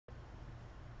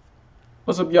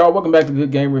What's up, y'all? Welcome back to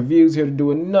Good Game Reviews. Here to do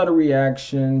another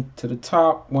reaction to the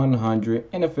top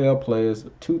 100 NFL players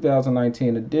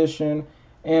 2019 edition.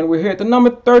 And we're here at the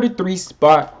number 33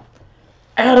 spot.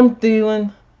 Adam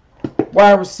Thielen,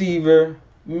 wide receiver,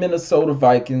 Minnesota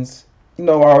Vikings. You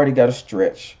know, I already got a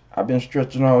stretch. I've been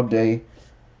stretching all day,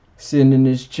 sitting in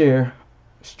this chair,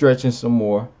 stretching some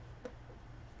more.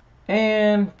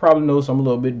 And probably notice I'm a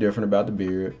little bit different about the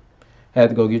beard. Had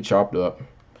to go get chopped up.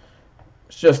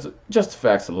 It's just the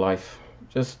facts of life.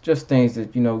 Just things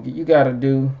that you gotta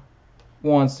do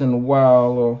once in a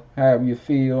while or however you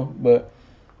feel. But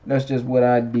that's just what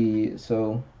I did.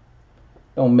 So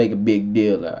don't make a big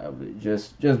deal out of it.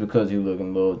 Just because you're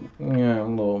looking a little,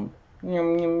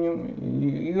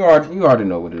 you already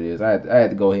know what it is. I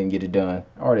had to go ahead and get it done.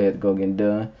 I already had to go get it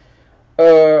done.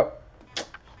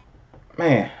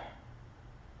 Man,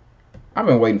 I've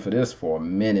been waiting for this for a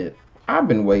minute. I've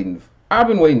been waiting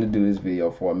to do this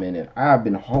video for a minute. I've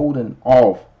been holding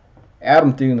off.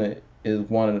 Adam Thielen is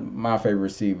one of my favorite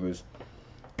receivers.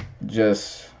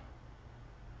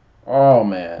 Oh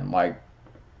man, like,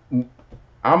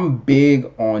 I'm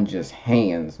big on just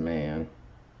hands, man.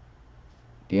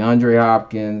 DeAndre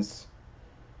Hopkins,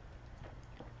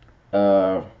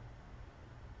 Devontae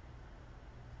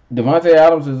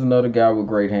Adams is another guy with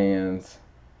great hands.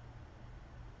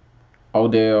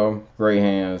 Odell, great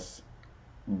hands.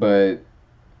 But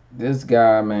this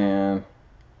guy, man,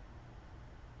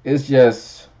 it's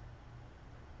just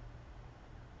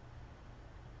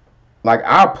like,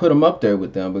 I'll put him up there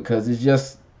with them because it's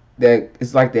just that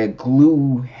it's like that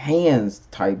glue hands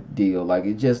type deal. Like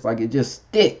it just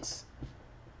sticks.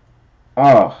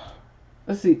 Oh,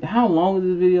 let's see, how long is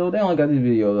this video? They only got this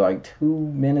video like 2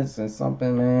 minutes and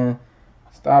something, man.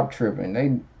 Stop tripping.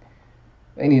 They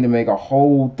need to make a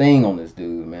whole thing on this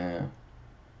dude, man.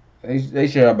 They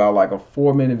should have about like a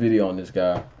 4-minute video on this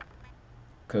guy,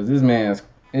 cause this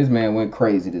man went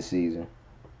crazy this season.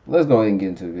 Let's go ahead and get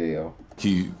into the video.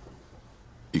 He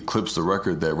eclipsed the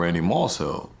record that Randy Moss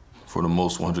held for the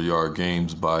most 100-yard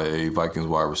games by a Vikings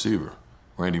wide receiver.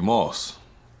 Randy Moss.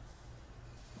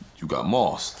 You got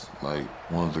Moss, like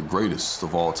one of the greatest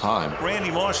of all time.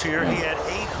 Randy Moss here, he had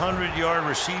 800-yard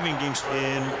receiving games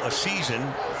in a season.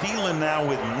 Thielen now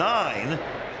with 9.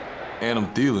 Adam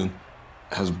Thielen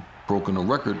has broken a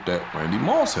record that Randy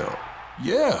Moss held.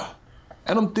 Yeah,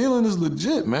 Adam Thielen is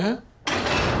legit, man.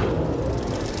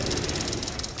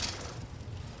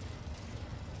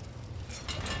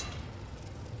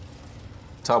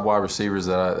 Top wide receivers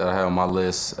that I have on my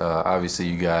list, obviously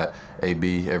you got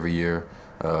AB every year.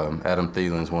 Adam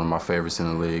Thielen is one of my favorites in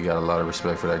the league. Got a lot of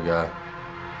respect for that guy.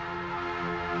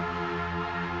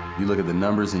 You look at the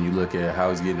numbers and you look at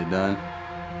how he's getting it done.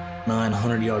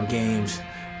 900-yard games,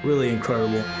 really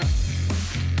incredible.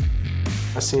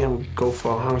 I see him go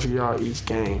for 100 yards each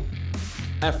game.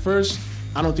 At first,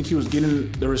 I don't think he was getting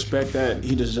the respect that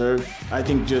he deserved. I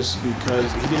think just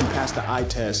because he didn't pass the eye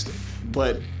test,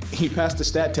 but he passed the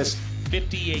stat test.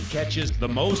 58 catches, the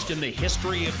most in the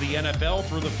history of the NFL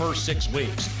through the first 6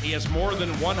 weeks. He has more than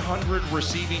 100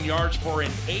 receiving yards for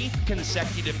an 8th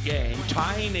consecutive game,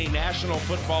 tying a National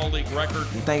Football League record.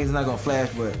 You think it's not gonna flash,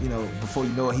 but before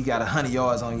you know it, he got 100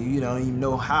 yards on you. You don't even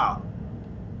know how.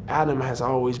 Adam has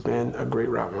always been a great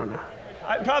route runner.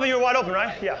 Probably you're wide open,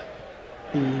 right? Yeah.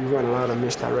 He run a lot of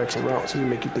misdirection routes. He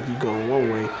make you think he's going one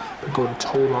way, but go the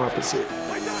total opposite.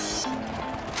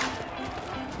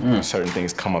 Certain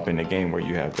things come up in the game where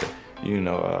you have to,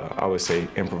 I would say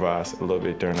improvise a little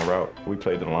bit during the route. We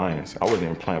played the Lions. I wasn't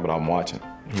even playing, but I'm watching.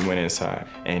 He went inside,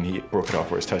 and he broke it off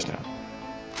for his touchdown.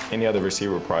 Any other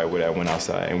receiver probably would have went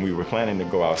outside, and we were planning to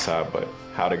go outside, but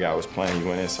how the guy was playing, he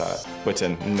went inside. But to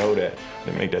know that,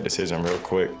 to make that decision real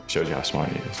quick, shows you how smart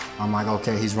he is. I'm like,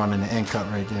 okay, he's running the in cut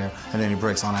right there, and then he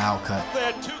breaks on the out cut.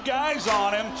 They had 2 guys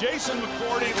on him. Jason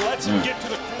McCourty lets him get to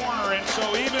the corner, and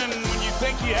so even when you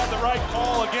think he had the right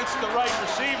call against the right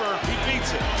receiver, he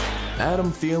beats it.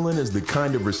 Adam Thielen is the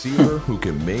kind of receiver who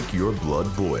can make your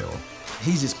blood boil.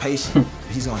 He's just patient.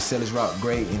 He's gonna sell his route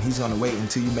great, and he's gonna wait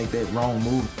until you make that wrong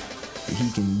move.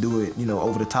 He can do it,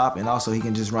 over the top, and also he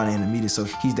can just run in the media. So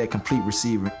he's that complete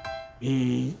receiver.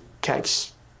 He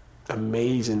catches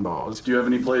amazing balls. Do you have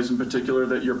any plays in particular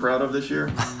that you're proud of this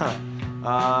year?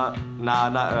 Nah,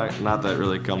 not that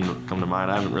really come to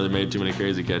mind. I haven't really made too many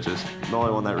crazy catches. The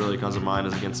only one that really comes to mind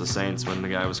is against the Saints when the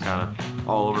guy was kind of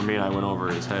all over me and I went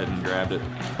over his head and grabbed it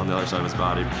on the other side of his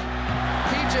body.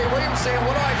 PJ Williams saying,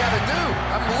 what do I got to do?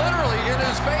 I'm literally in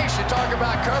his face. You talk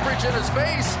about coverage in his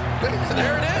face.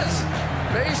 There it is.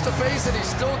 Face to face, and he's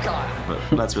still caught it.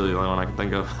 But that's really the only one I can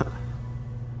think of.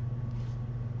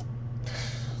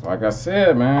 Like I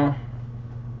said, man.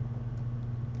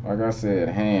 Like I said,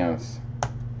 hands.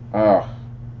 I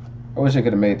wish I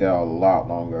could have made that a lot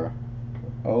longer.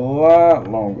 A lot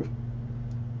longer.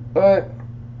 But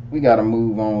we got to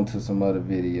move on to some other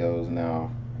videos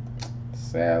now.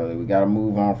 Sadly, we got to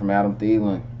move on from Adam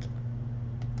Thielen.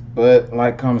 But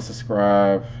like, comment,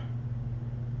 subscribe.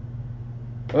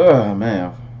 Oh,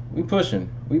 man. We pushing.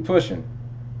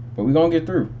 But we going to get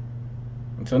through.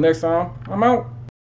 Until next time, I'm out.